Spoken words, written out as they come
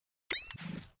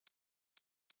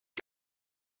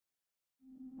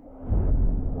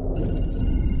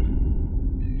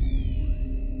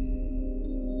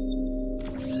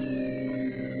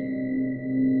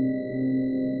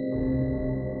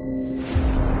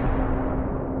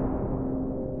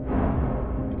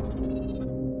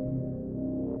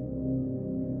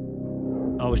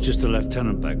was just a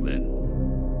lieutenant back then,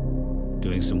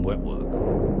 doing some wet work.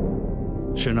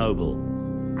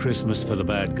 Chernobyl, Christmas for the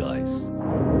bad guys.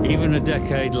 Even a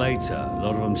decade later, a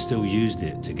lot of them still used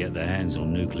it to get their hands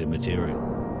on nuclear material.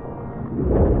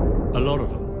 A lot of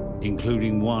them,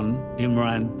 including one,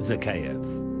 Imran Zakhaev.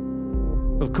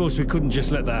 Of course, we couldn't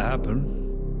just let that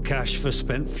happen. Cash for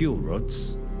spent fuel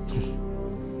rods.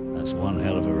 That's one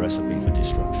hell of a recipe for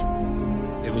destruction.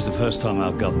 It was the first time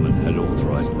our government had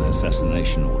authorized an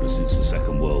assassination order since the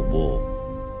Second World War.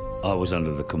 I was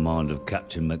under the command of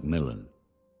Captain Macmillan.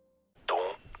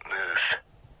 Don't move.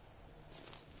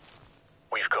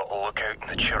 We've got a lookout in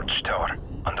the church tower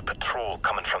and a patrol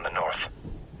coming from the north.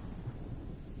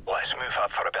 Let's move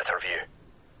up for a better view.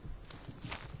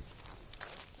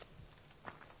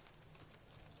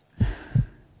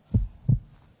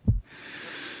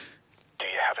 Do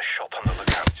you have a shot on the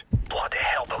lookout? Bloody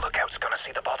hell, the lookout's gonna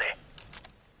see the body.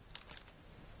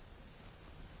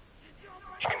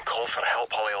 You can call for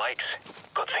help all he likes.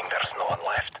 Good thing there's no one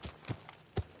left.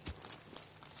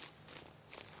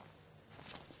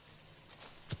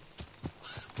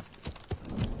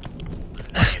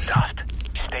 You daft.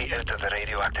 Stay out of the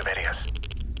radioactive areas.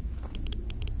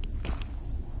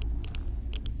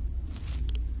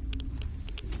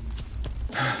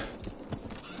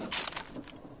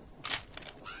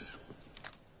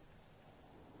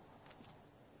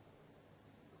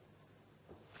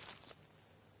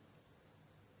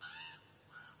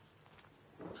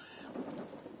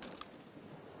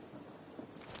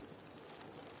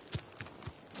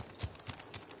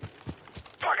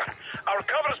 Fucker! Our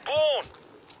cover's blown!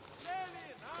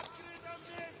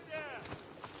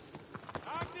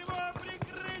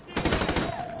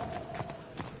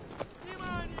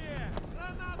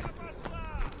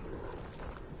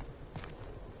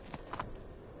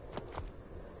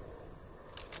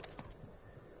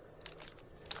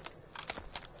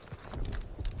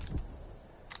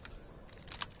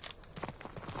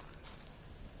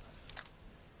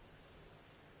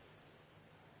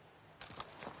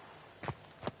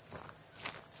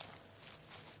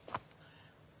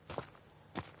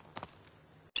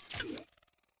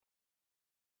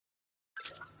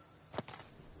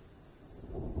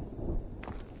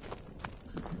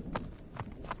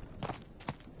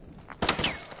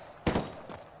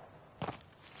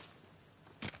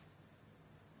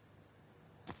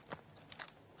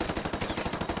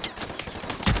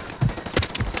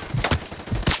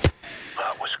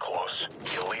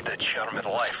 Charmed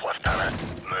life, Lieutenant.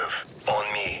 Move.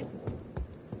 On me.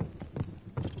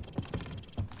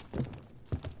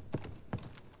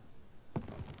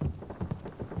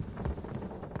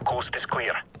 Coast is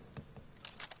clear.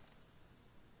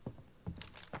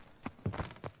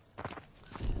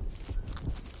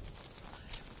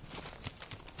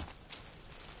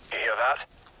 You hear that?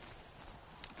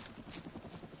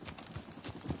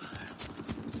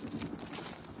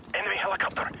 Enemy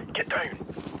helicopter. Get down.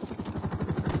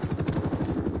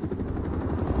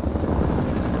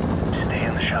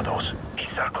 Shadows. He's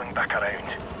circling back around.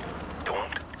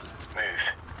 Don't move.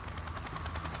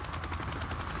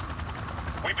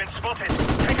 We've been spotted.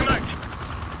 Take him out.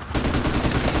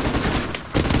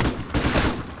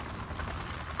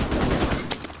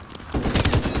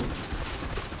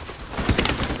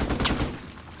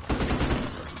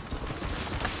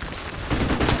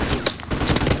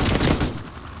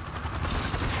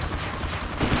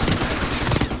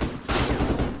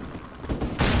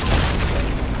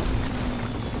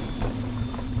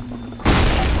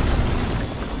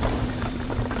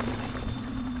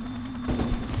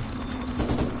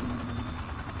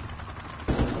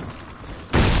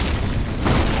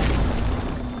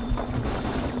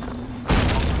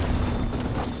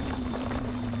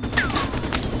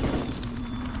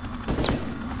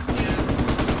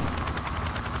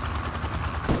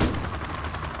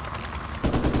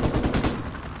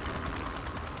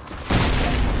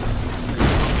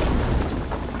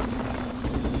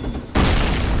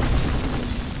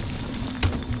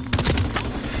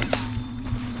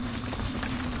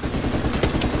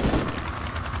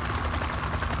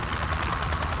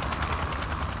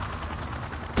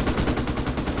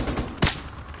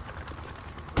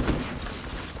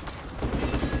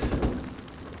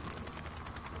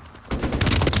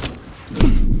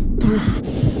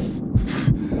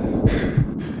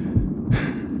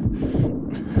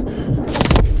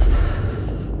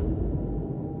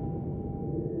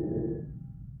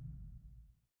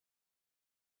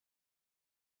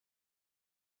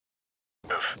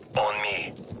 On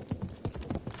me.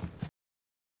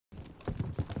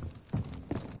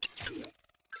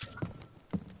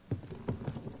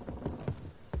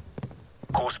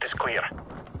 Coast is clear.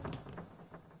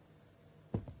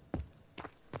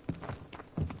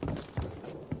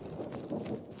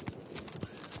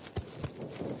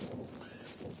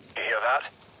 that.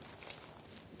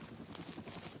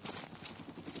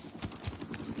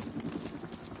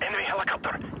 Enemy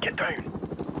helicopter, get down.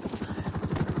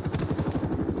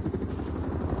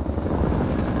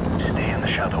 Stay in the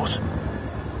shadows.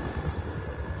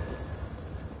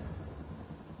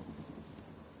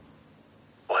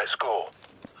 Let's go.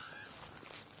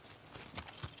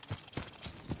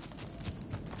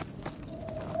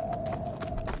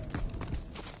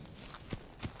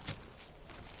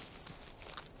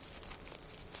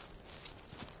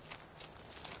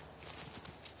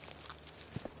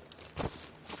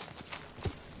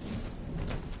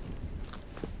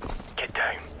 Get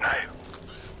down, now.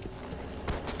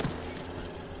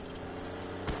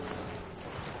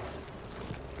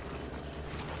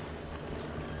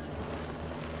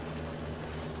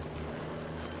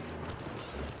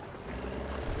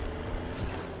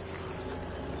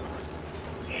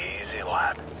 Easy,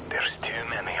 lad. There's too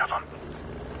many of them.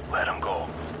 Let them go.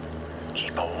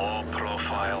 Keep a low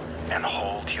profile and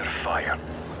hold your fire.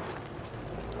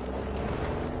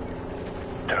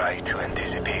 Try to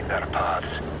anticipate their paths.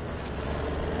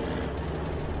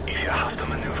 If you have to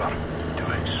maneuver, do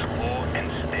it slow and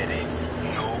steady.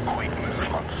 No quick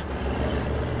movements.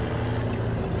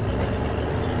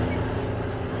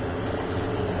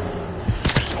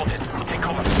 You're spotted. Take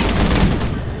cover.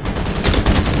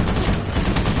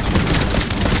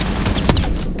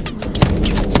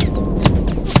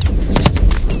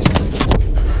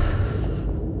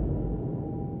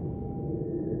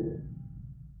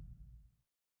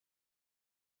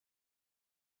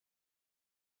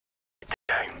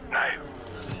 Down, now.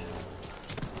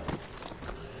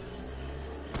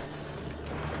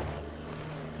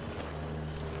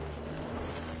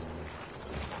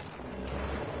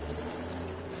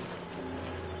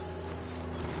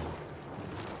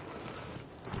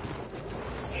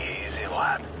 Easy,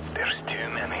 lad. There's too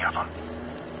many of them.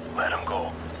 Let them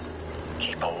go.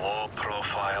 Keep a low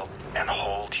profile and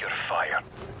hold your fire.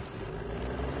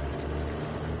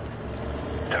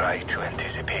 Try to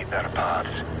anticipate their paths.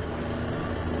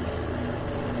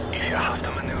 If you have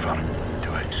to maneuver,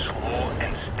 do it slow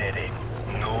and steady.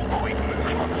 No quick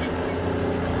movements.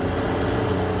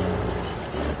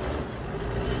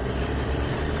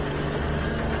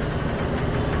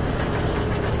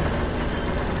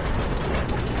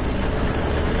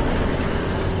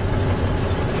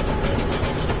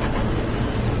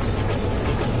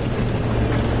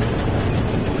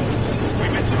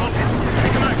 We've been spotted.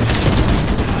 Take 'em out.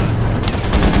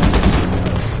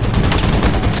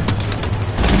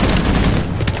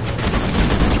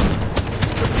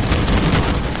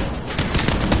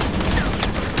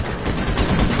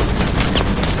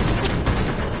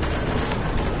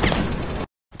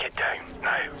 Get down,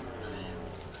 now.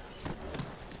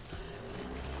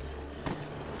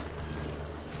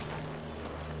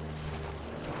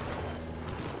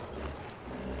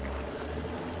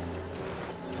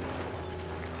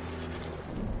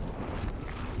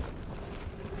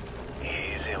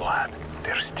 Easy, lad.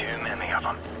 There's too many of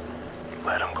them.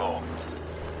 Let them go.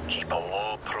 Keep a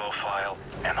low profile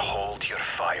and hold your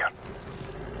fire.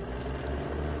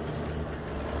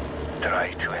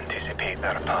 Try to anticipate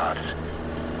their paths.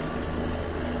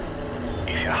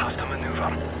 If you have to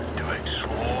maneuver, do it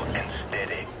slow and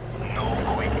steady. No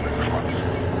quick movements.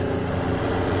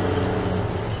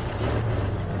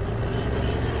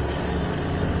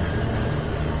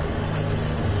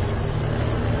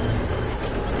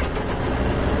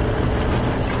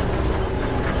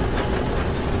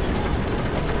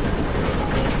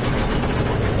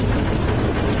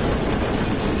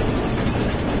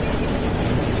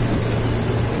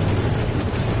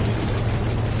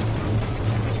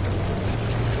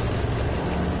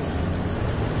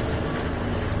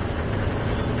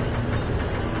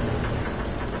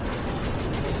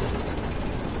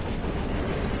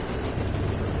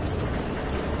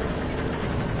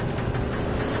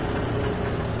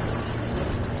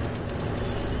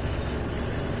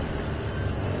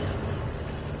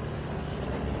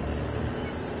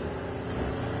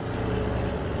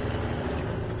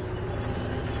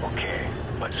 Okay,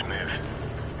 let's move.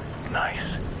 Nice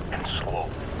and slow.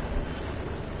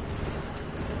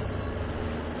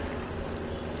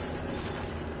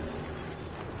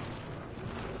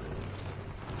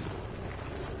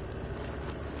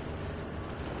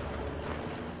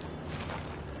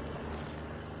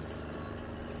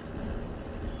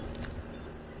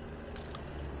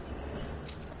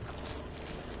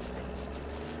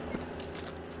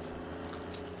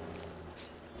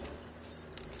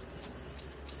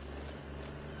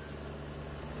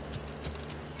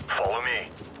 Follow me.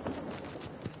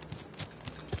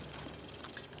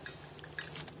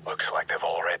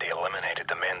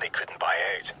 eye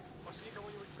out.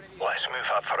 Let's move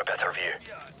up for a better view.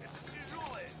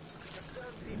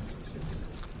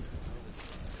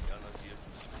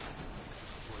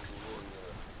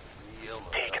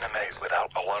 Taking him out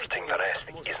without alerting the rest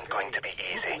isn't going to be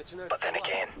easy, but then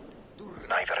again,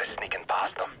 neither is sneaking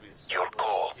past them. Your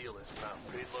call.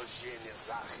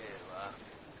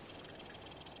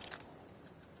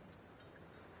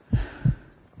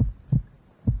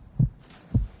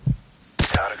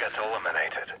 Target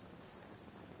eliminated.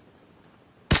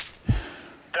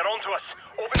 They're onto us.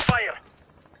 Open fire.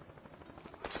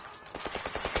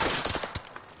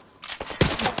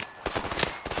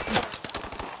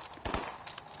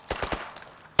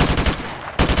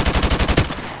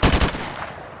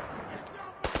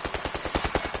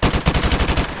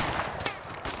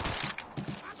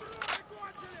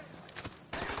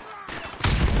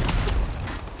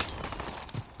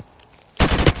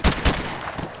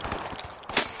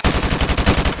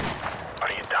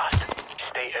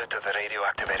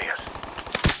 Radioactive areas.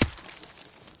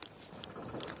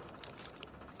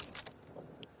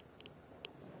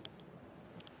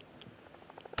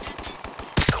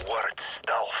 The word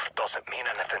stealth doesn't mean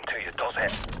anything to you, does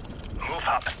it? Move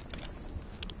up.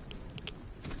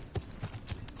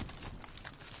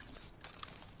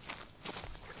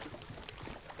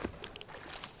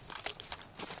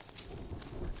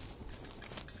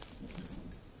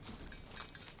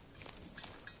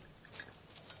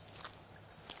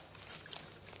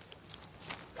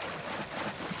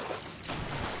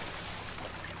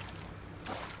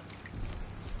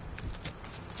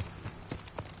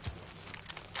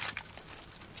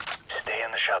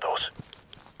 Shadows.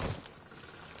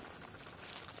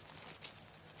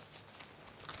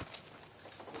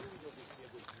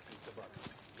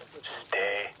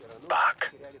 Stay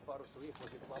back.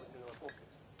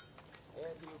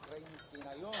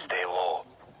 Stay low.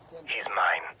 He's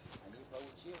mine.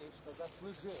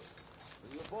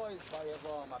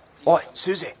 Oi,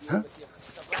 Susie, huh?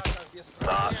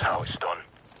 That's how it's done.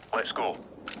 Let's go.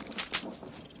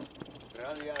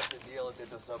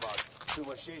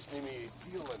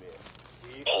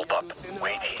 Hold up.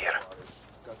 Wait here.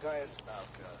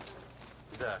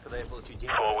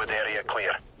 Forward area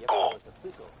clear. Go.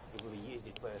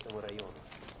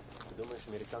 Думаешь,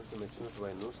 американцы начнут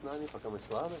войну с нами, пока мы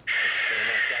слабы?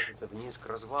 Страна катится вниз к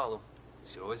развалу.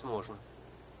 Все возможно.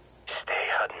 Stay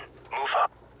hidden. Move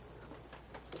up.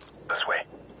 This way.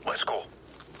 Let's go.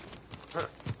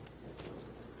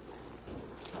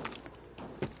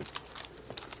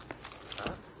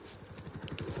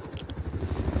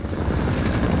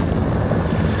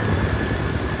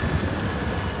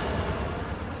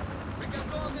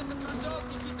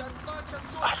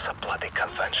 That's a bloody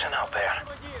convention out there.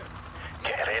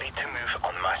 Get ready to move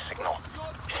on my signal.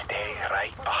 Stay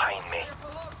right behind me.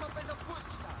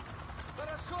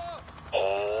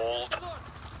 Hold.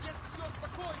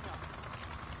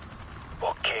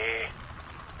 Okay.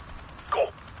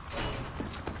 Go.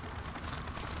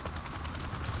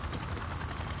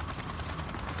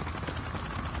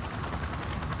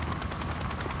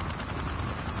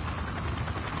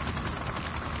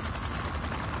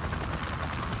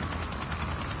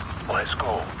 Let's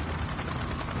go.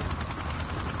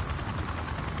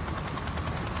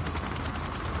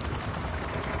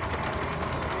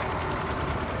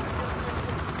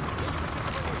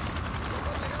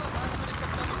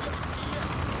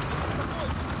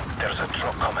 There's a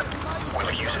truck coming.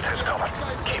 We'll use it as cover.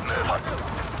 Keep moving.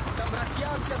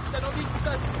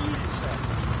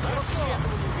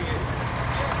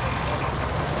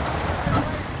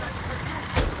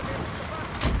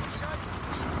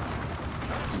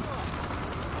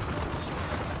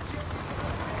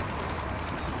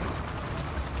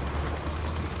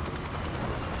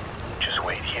 Just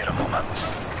wait here a moment.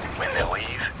 When they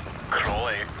leave, crawl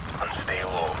out and stay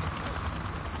low.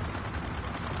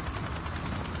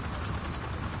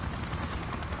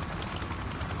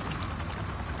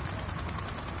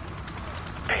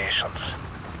 Patience.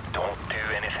 Don't do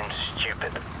anything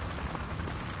stupid.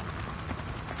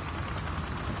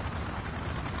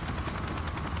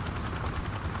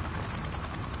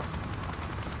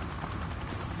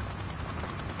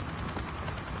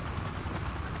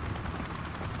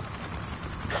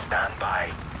 Stand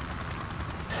by.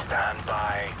 Stand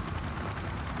by.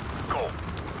 Go.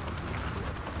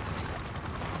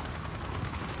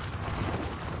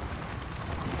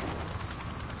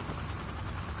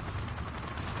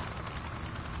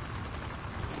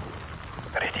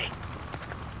 Ready?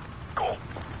 Go.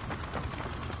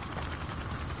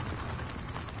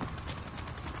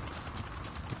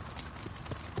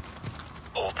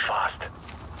 Hold fast.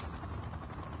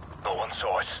 No one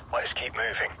saw us. Let's keep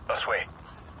moving. This way.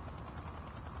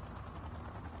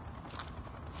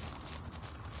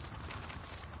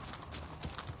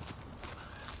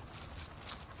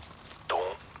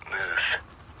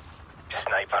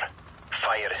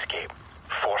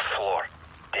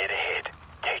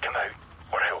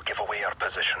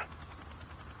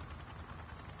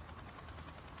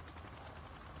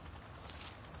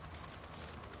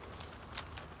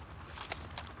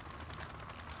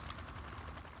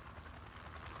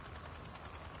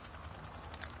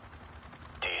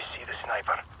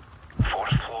 sniper.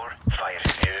 Fourth floor,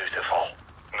 fire's beautiful.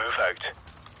 Move out.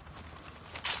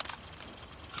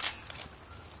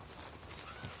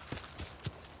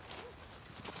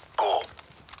 Go.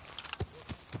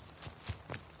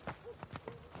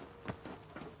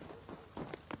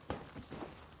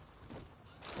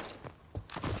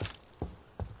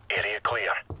 Area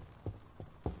clear.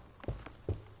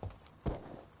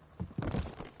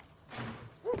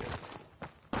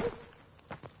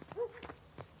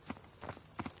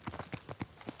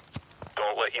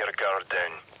 Don't let your guard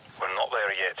down. We're not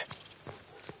there yet.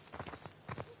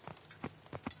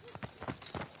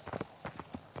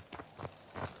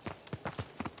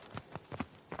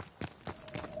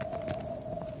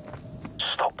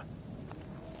 Stop.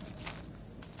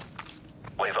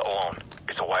 Leave it alone.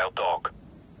 It's a wild dog.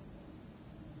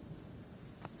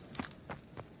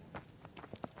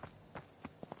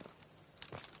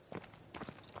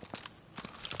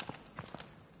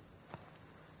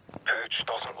 Pooch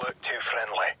doesn't look too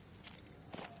friendly.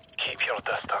 Keep your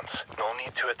distance. No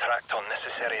need to attract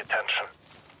unnecessary attention.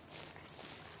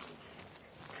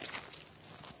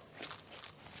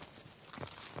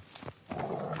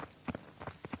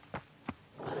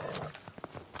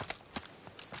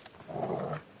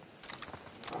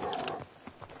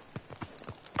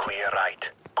 Clear right.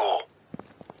 Go.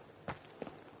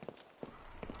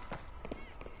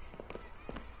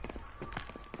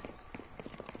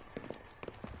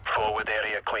 Forward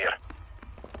area clear.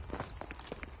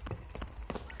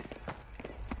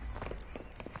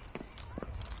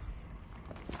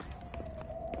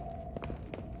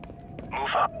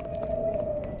 Move up.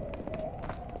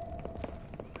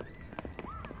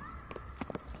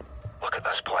 Look at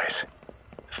this place.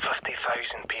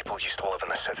 50,000 people used to live in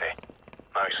the city.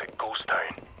 Now it's a ghost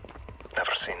town.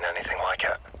 Never seen anything like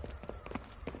it.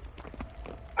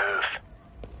 Move.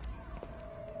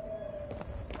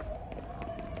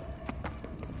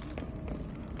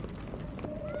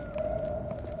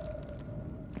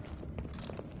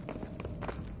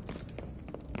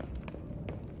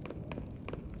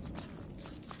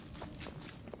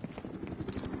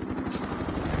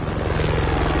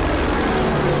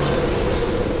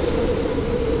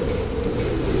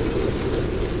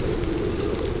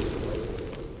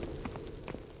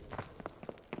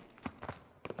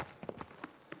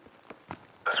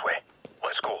 This way.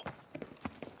 Let's go.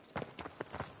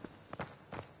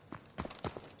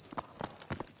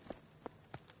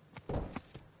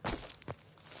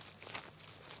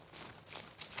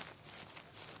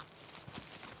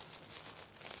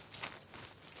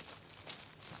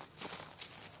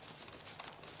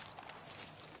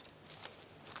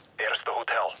 There's the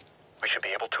hotel. We should be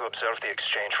able to observe the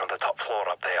exchange from the top floor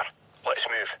up there. Let's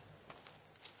move.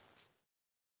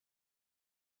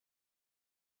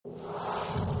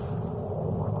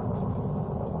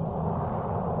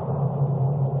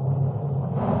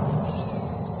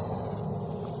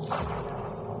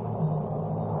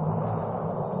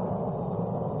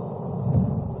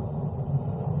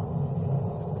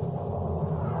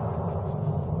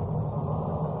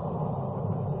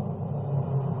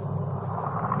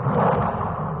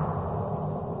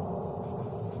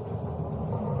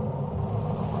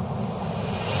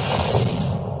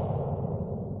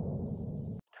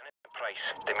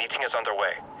 The meeting is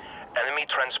underway. Enemy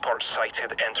transport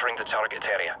sighted entering the target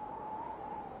area.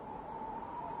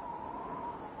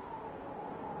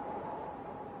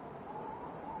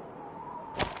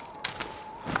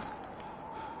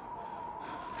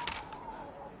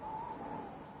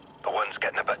 The wind's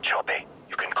getting a bit choppy.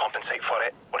 You can compensate for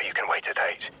it, or you can wait it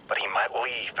out. But he might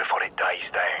leave before it dies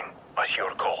down. That's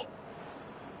your call.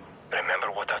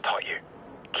 Remember what I taught you.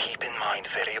 Keep in mind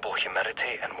variable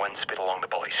humidity and wind speed along the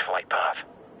bullet's flight path.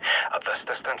 At this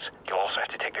distance, you'll also have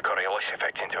to take the Coriolis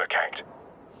effect into account.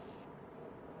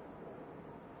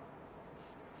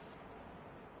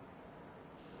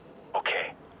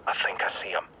 Okay, I think I see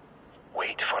him.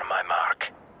 Wait for my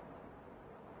mark.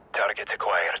 Target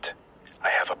acquired. I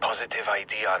have a positive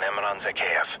ID on Imran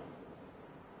Zakhaev.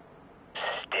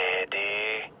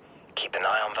 Steady. Keep an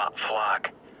eye on that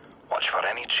flag. Watch for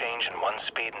any change in wind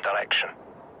speed and direction.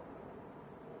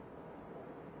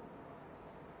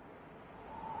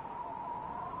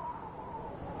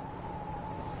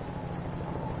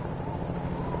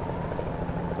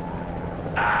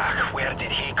 Ah, where did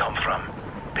he come from?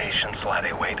 Patience,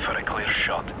 laddie, wait for a clear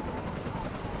shot.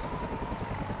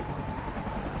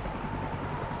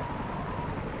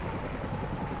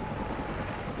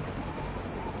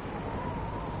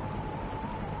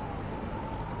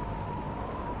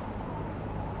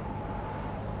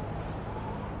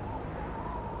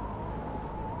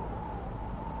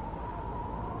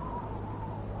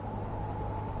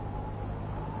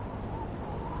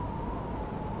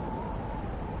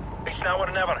 now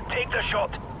or never. Take the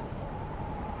shot.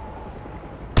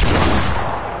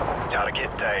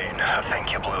 Target down. I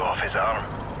think you blew off his arm.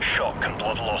 Shock and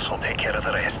blood loss will take care of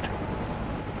the rest.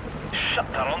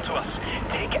 Shut, they're onto us.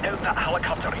 Take out that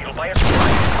helicopter. He'll buy us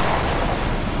right.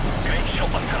 Great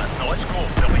shot, Lieutenant. Now let's go.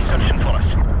 They'll be searching for us.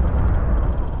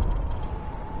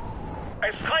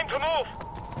 It's time to move.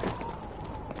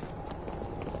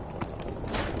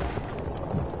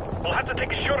 We'll have to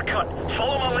take a shortcut.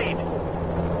 Follow my lead.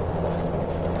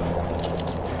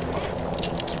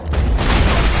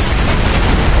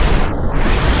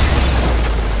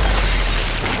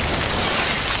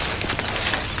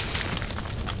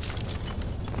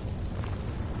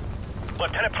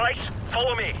 Lieutenant Price,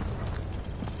 follow me.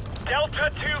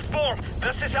 Delta 2-4,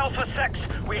 this is Alpha 6.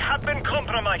 We have been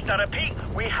compromised. I repeat,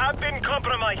 we have been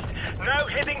compromised. Now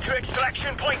heading to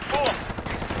extraction point 4.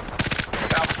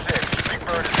 Alpha 6, Big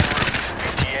Bird is en route.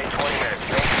 ETA 20 minutes.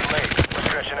 Don't be late. We're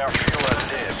stretching out fuel as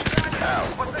it is. Out.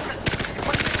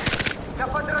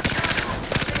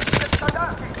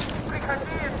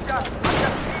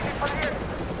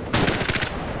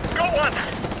 Go on!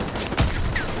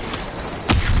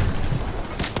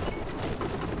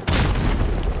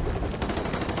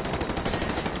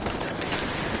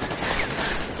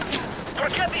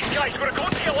 Forget these guys, we're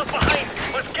going to get left behind.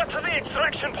 Let's get to the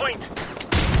extraction point.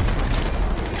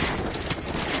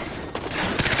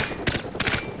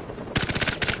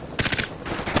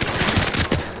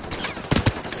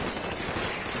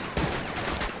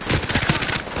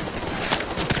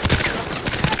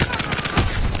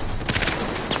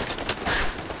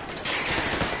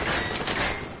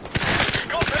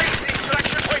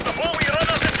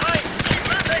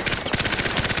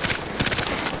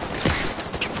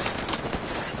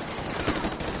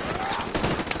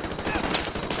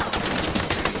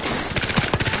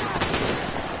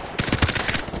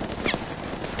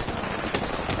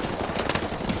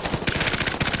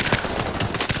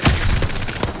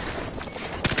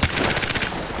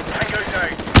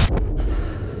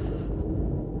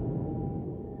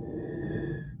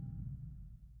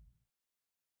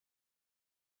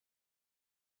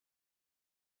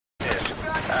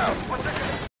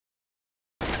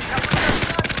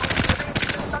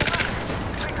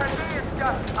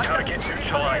 Target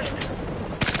neutralized.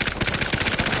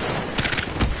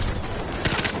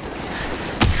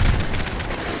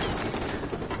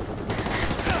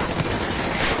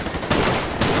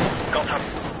 Got him.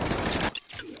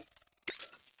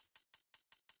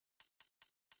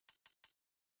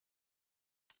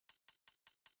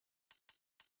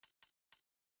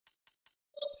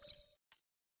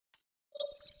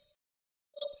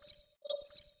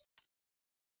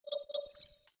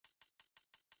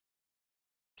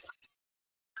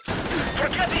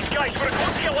 Forget these guys, we're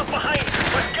going to get left behind.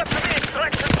 Let's get to the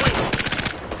extraction point.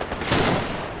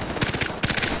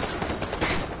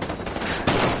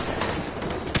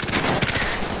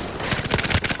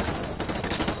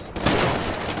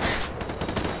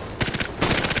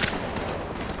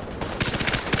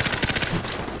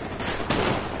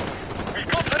 We've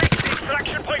got to reach the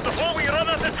extraction point before we run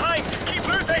out of time. Keep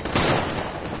moving.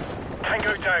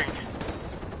 Tango down.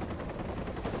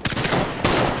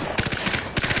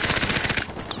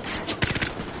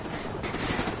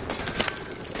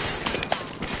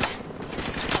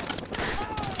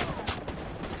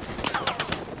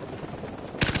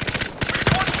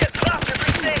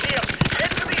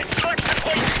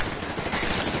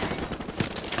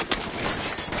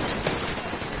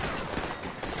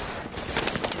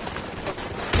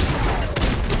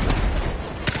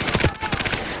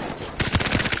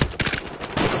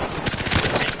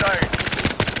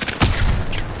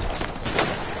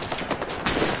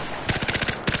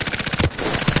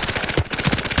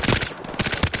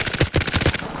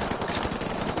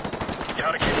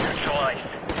 Target neutralized.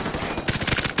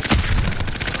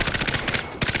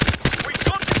 We've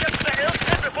got to get to the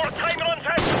airport before time runs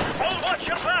out. All watch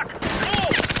your back. Go!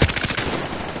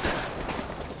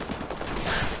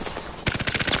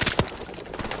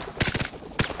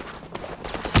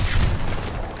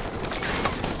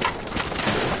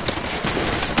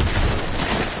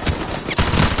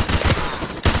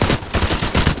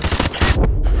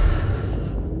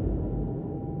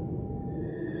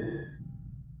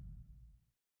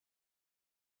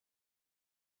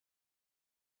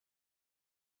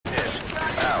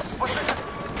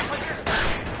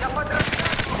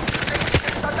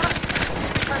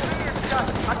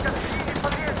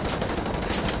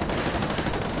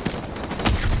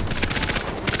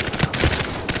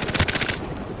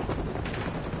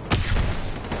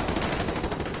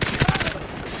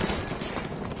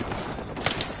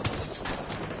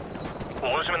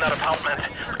 We'll lose him in that apartment.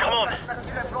 Come Come on.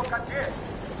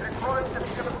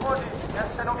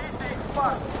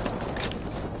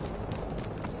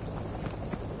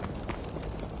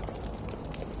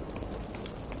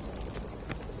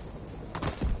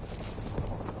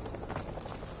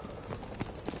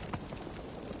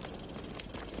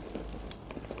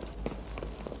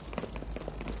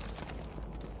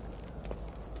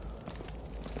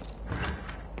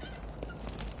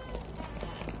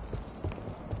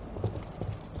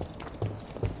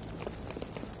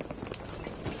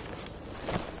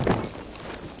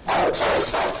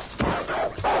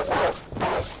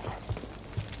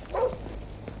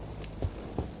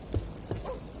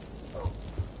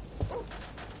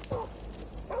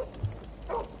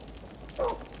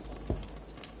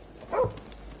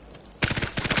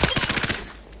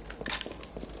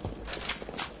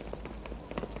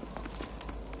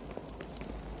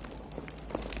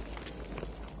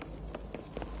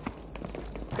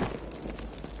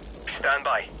 Stand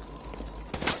by.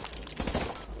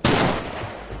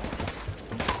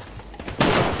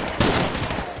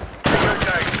 Tango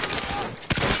down.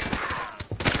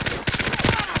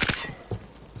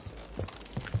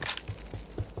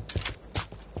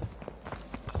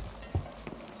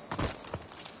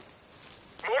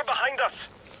 More behind us.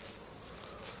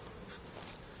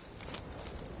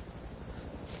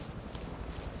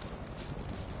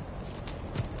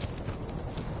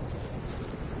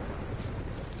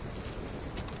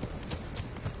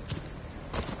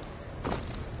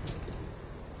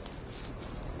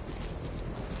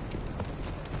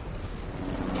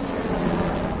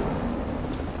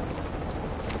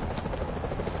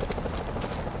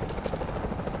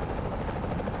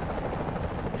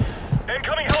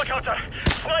 Incoming helicopter!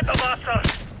 Snipe the bastard!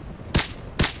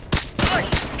 Right,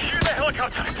 shoot the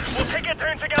helicopter! We'll take it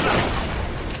down together!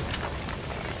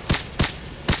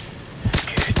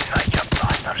 Good night, you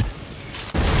bastard!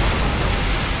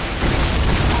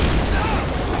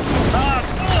 Ah,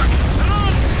 fuck!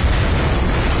 Run!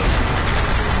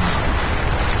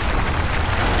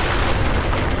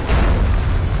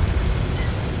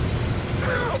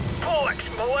 Bollocks!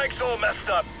 My leg's all messed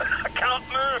up. I can't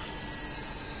move.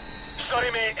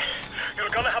 Sorry, mate. You're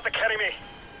gonna have to carry me.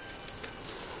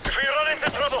 If we run into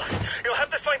trouble, you'll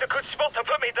have to find a good spot to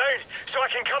put me down so I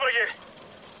can cover you.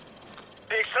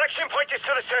 The extraction point is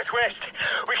to the southwest.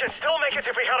 We can still make it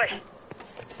if we hurry.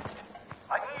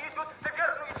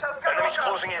 Enemies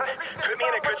closing in. Put me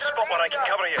in a good spot where I can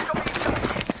cover you.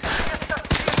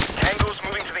 Tango's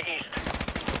moving to the east.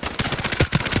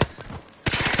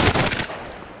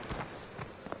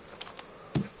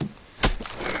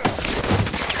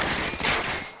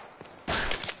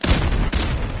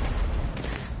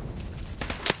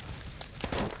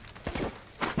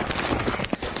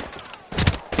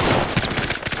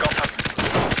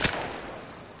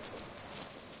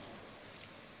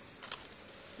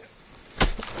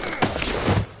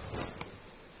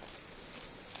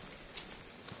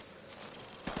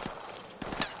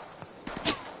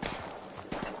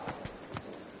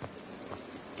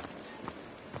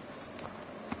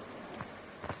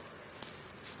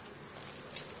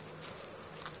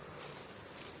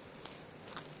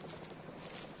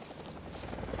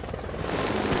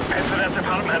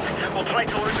 Apartment. We'll try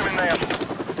to lose him in there.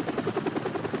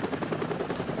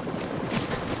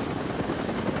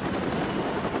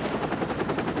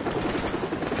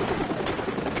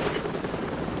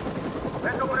 В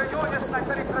этом районе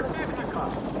снайперы противника.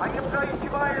 Они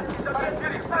проигрывают из-за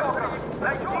перестрелок.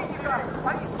 Противника.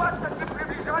 Они спасаться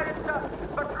приближаются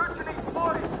к подключенной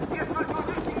споре несколько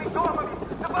убитыми домами.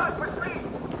 Давай, пошли!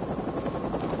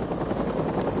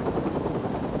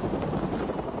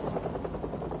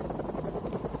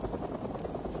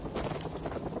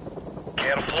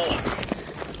 Careful.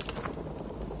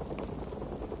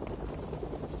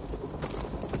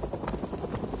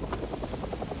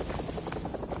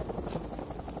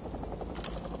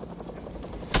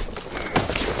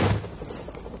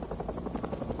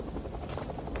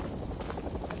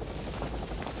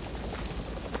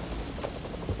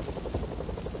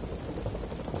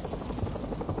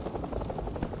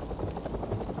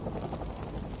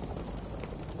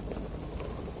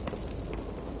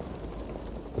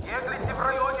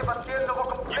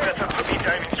 You better put me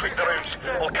down and sweep the rooms.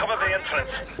 I'll cover the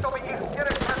entrance.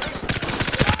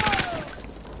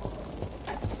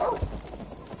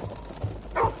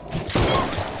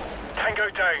 Tango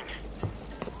down.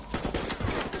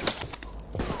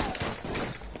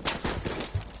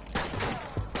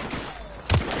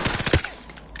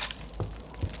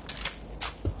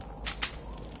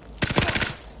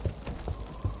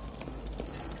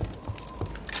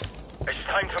 It's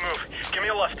time to move. Give me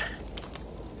a lift.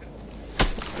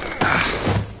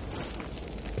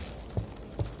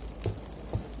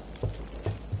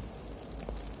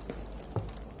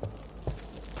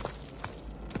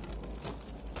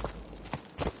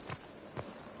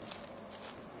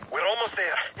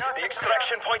 The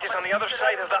extraction point is on the other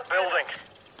side of that building.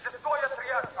 Шестой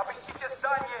отряд, обыщите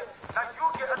здание на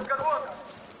юге от города.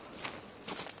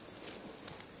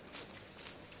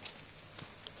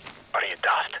 Are you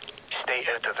daft? Stay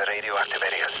out of the radioactive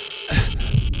areas.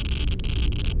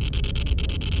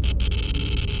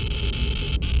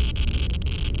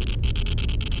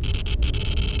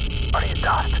 Are you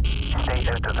daft? Stay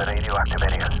out of the radioactive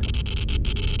areas.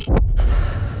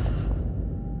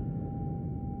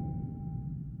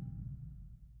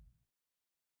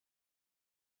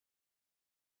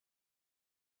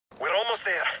 We're almost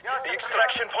there. The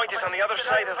extraction point is on the other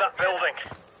side of that building.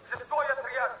 Шестой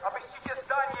отряд, обыщите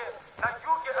здание на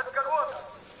юге от города.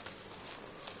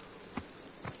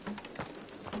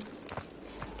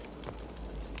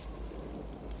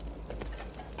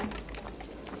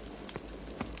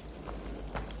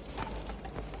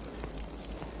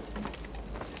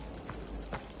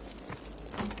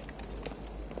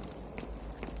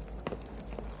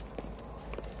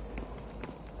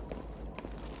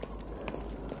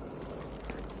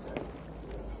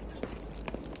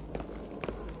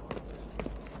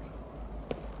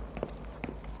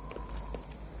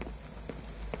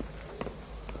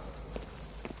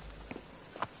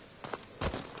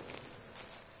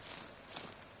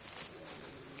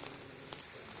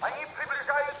 Они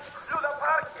приближаются к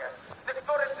Люда-парке.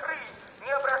 Секторы 3.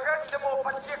 Не обращать ему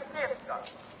подъект места.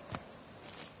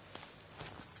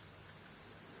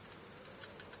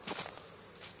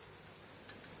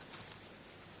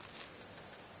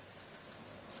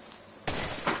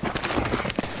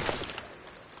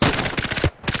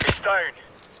 It's down.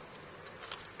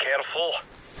 Careful.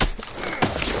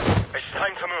 It's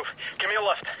time to move. Give me a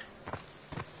lift.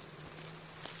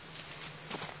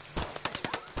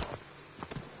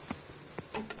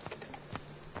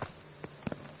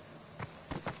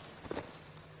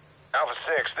 Alpha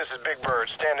 6, this is Big Bird,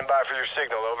 standing by for your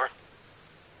signal, over.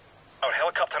 Our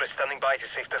helicopter is standing by to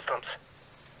safe distance.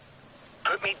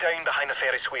 Put me down behind the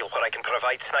Ferris wheel where I can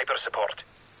provide sniper support.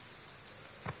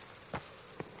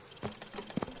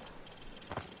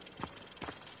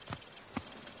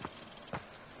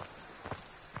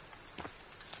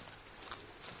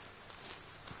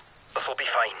 This will be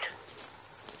fine.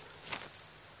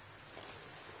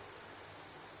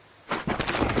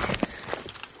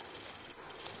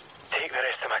 Take the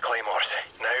rest of my claymores.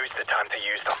 Now's the time to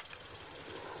use them.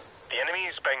 The enemy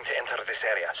is bound to enter this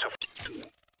area, so